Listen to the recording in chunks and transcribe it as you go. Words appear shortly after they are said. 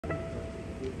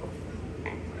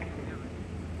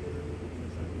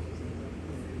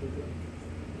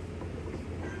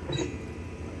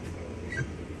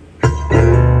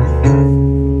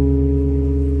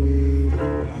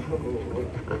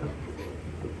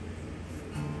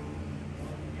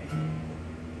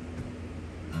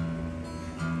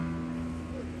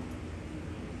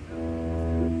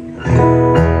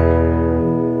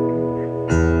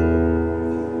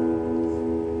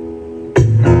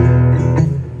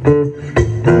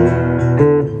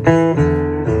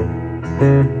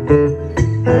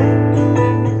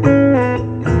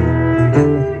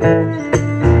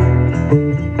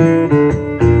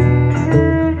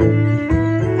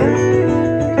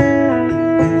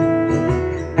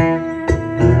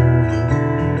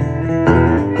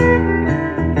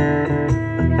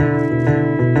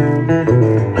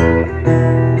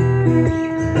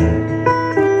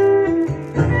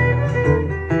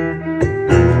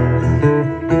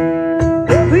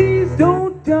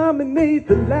beneath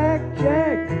the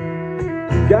blackjack,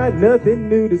 got nothing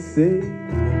new to say.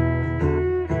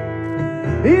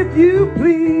 If you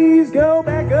please go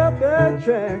back up the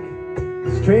track,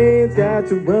 this train's got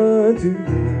to run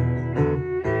today.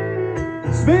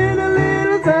 Spend a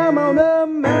little time on the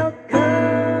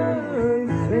mountain,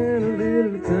 spend a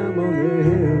little time on the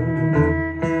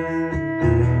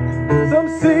hill. Some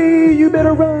say you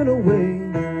better run away,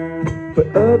 but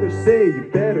others say you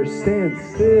better stand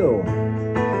still.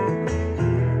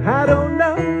 I don't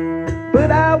know, but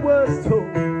I was told,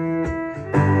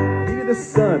 he's the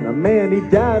son, a man, he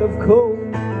died of cold.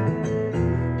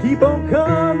 Keep on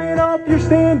coming off your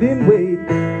standing weight,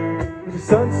 the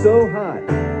sun's so hot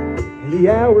and the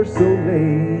hour's so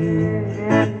late.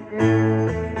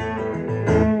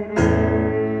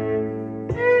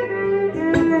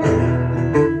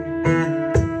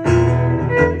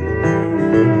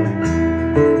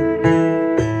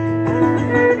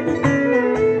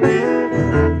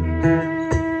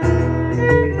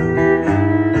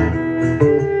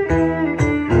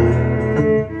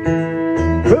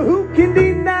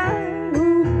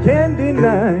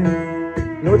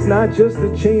 No, it's not just a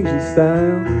change in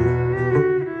style.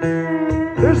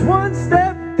 There's one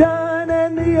step done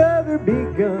and the other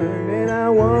begun, and I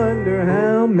wonder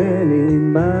how many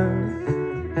miles.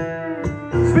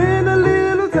 Spend a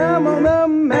little time on the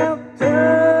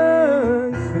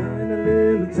mountain, spend a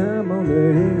little time on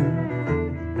the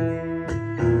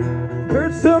hill.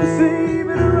 Heard some say you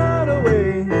better run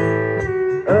away,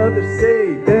 others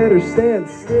say better stand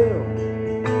still.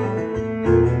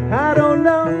 I don't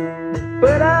know,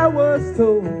 but I was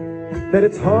told that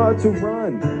it's hard to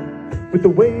run with the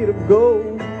weight of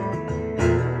gold.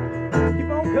 Keep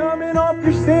on coming off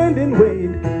your standing weight,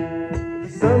 the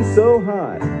sun's so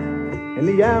hot and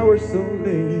the hour's so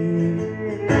late.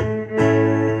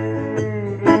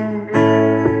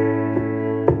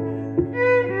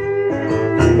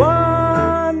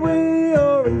 One way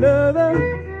or another,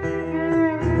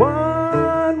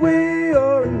 one way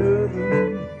or another,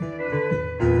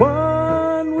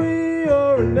 one way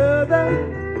or another.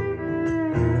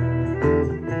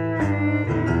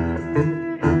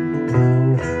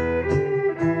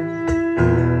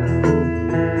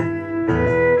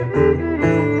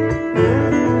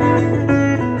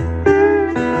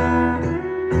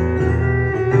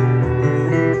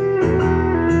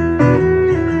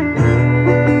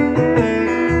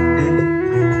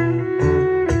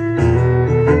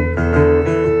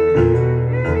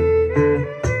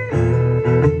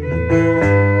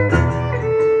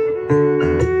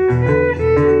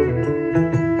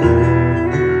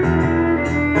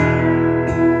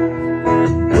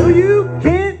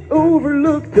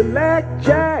 The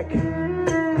blackjack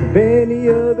of any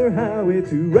other highway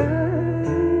to ride.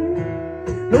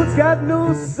 No, it's got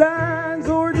no signs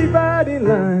or dividing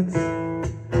lines,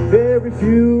 very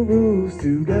few rules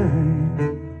to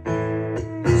guide.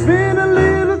 Spend a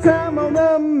little time on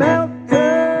the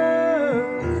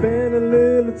mountain, spend a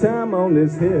little time on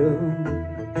this hill.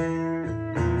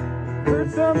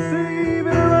 Heard some say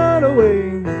better run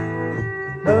away,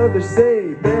 others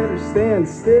say better stand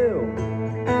still.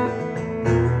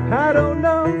 I don't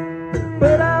know,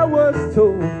 but I was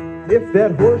told, if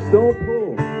that horse don't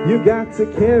pull, you got to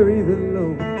carry the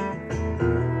load.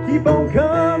 Keep on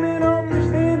coming off your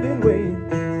standing weight,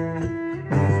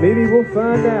 'cause maybe we'll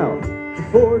find out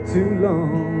before too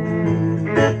long.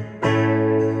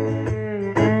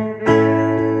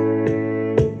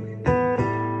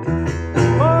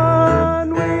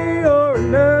 One way or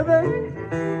another,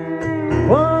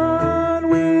 one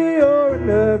way or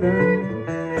another,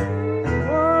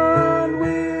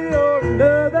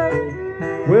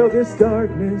 well, this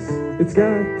darkness, it's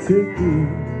got to give.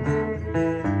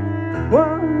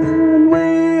 One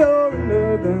way or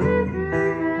another,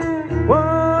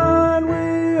 one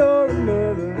way or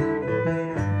another,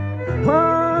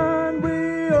 one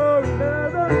way or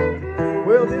another.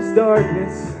 Well, this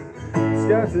darkness, it's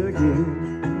got to give.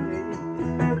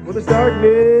 Well, this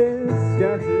darkness, it's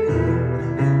got to give.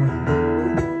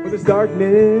 Well, this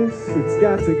darkness, it's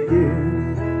got to give.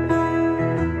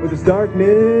 With this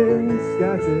darkness,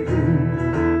 got to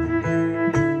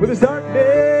give. With this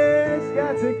darkness,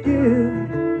 got to give.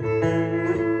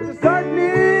 With this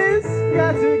darkness,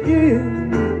 got to give.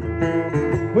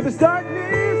 With this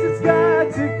darkness, it's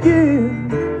got to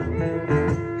give.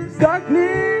 This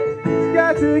darkness,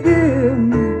 got to give.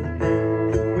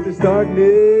 With this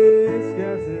darkness,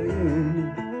 got to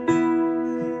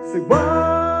give. Say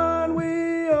one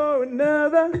way or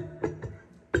another,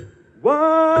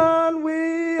 one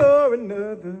way or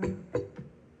another,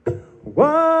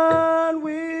 one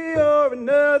way or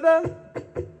another.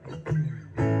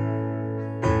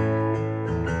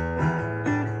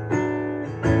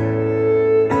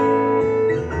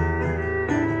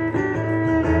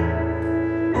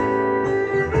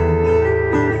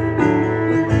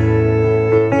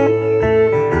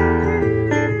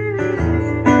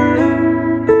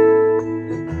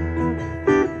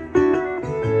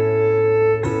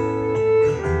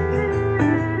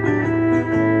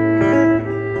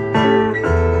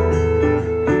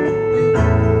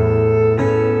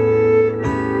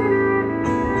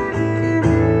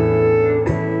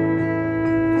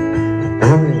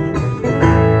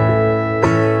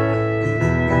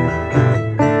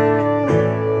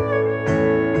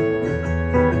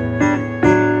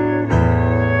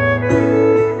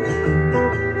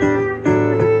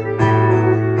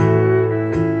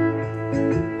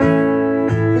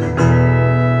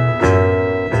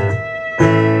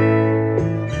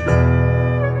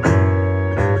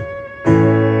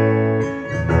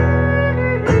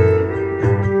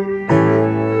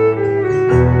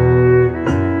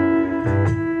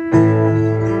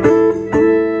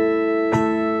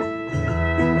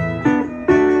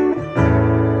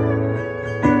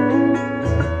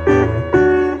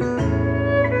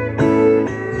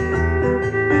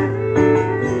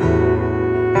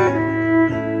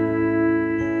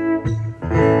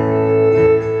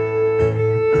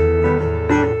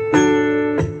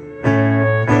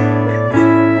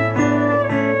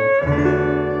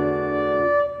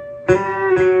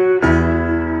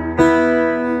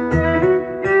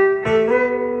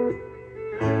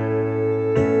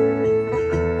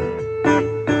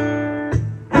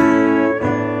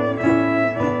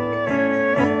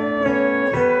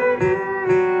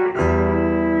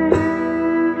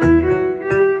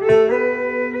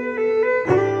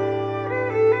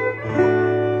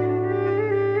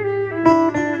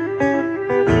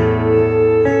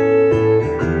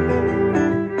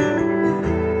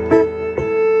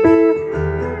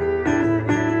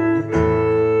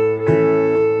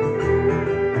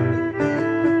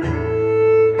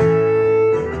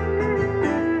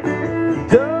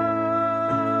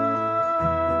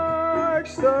 dark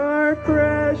star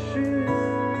crashes,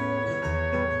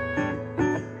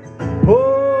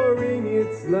 pouring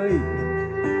its light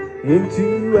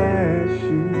into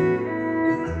ashes.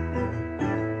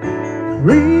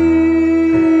 Reason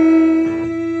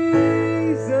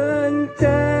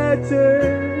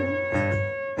tattered,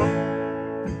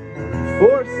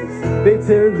 forces they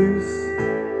tear loose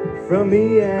from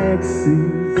the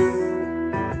axis.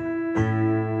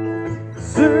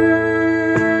 Searchlight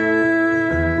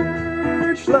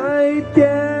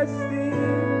casting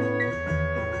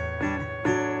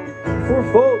for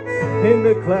faults in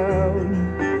the cloud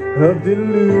of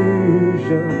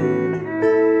delusion.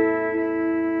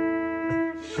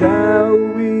 Shall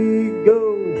we go,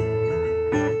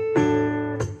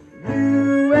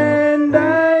 you and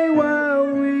I, while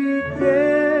we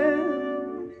can?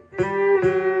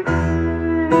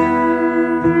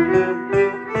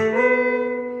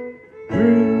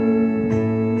 Through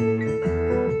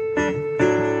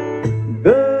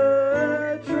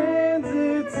the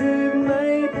transitive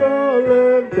nightfall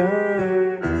of time.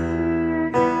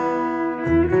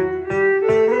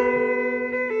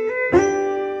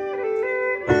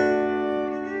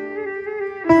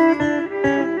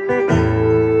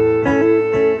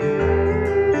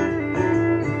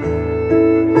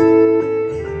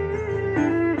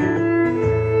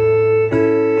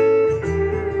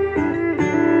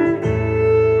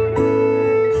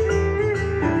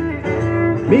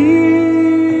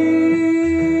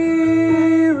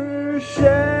 Mirror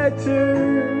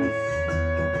shatters,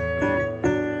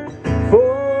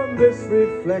 formless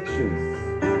reflections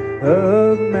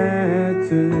of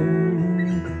matter.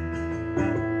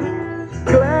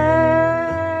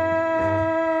 Glass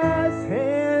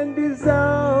hand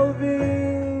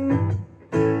dissolving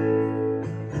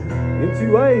into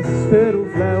ice petal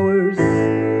flowers,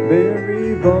 they're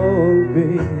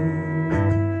evolving.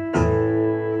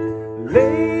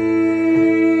 Lady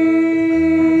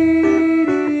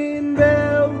in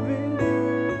velvet,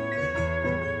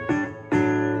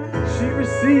 she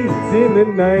recedes in the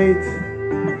night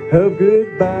of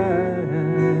goodbye.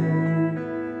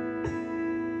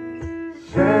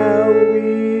 Shall we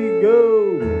go,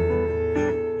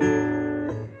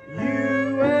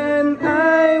 you and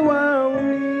I, while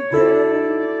we can?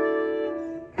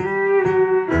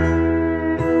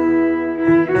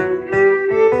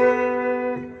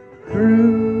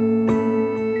 Through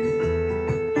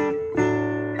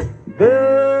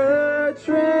the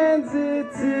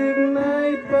transitive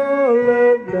nightfall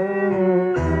of night.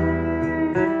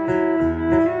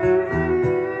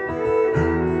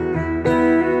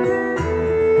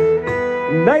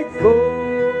 Nightfall.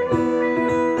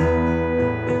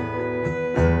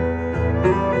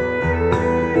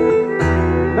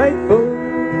 Nightfall.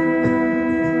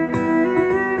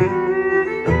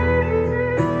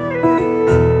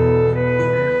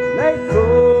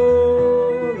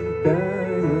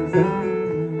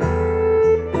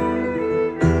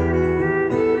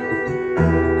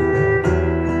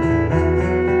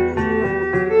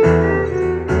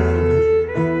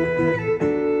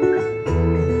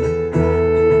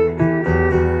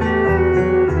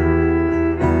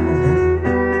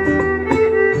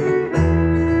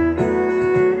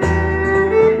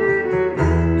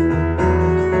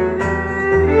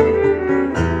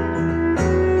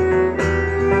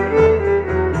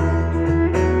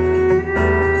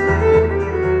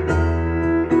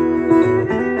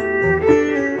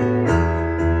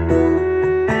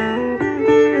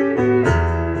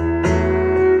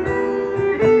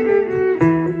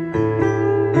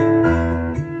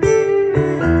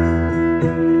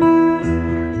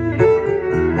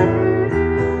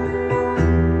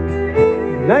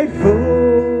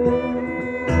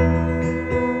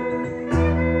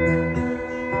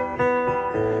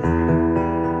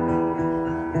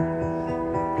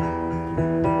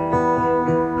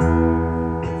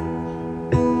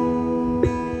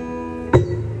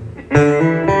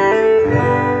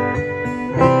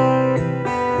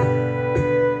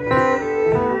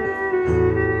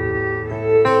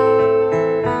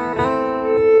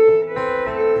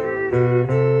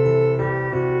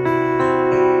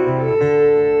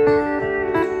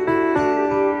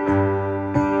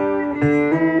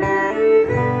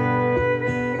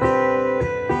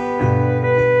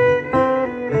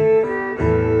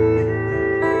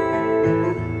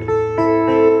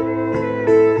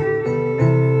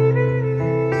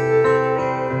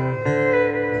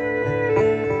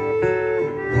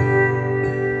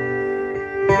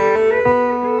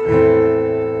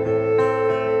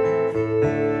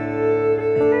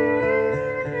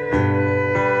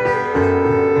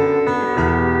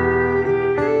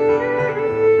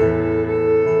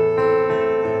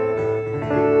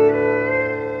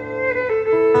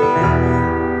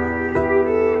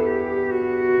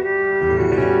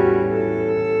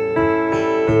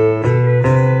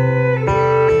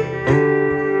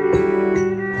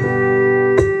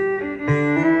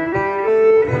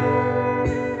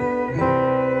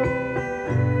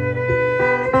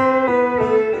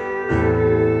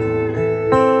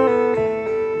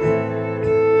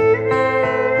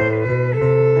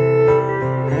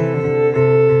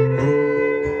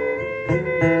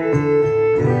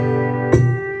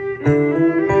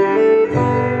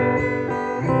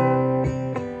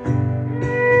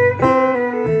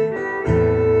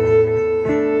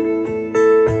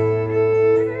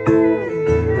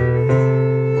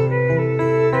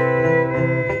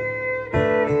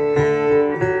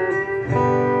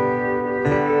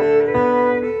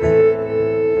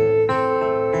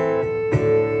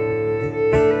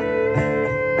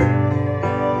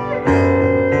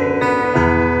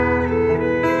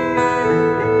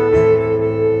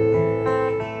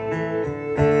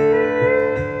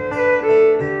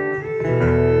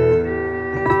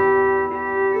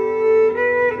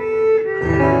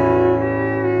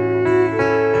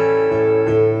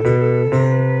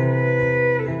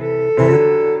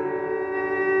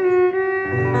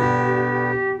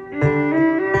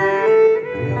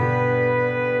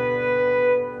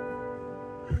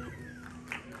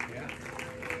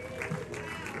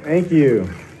 Thank you.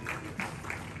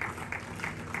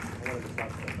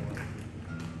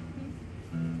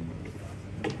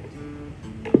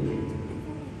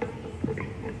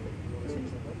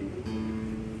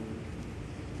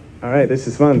 All right, this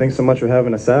is fun. Thanks so much for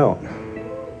having us out.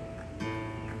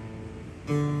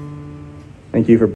 Thank you for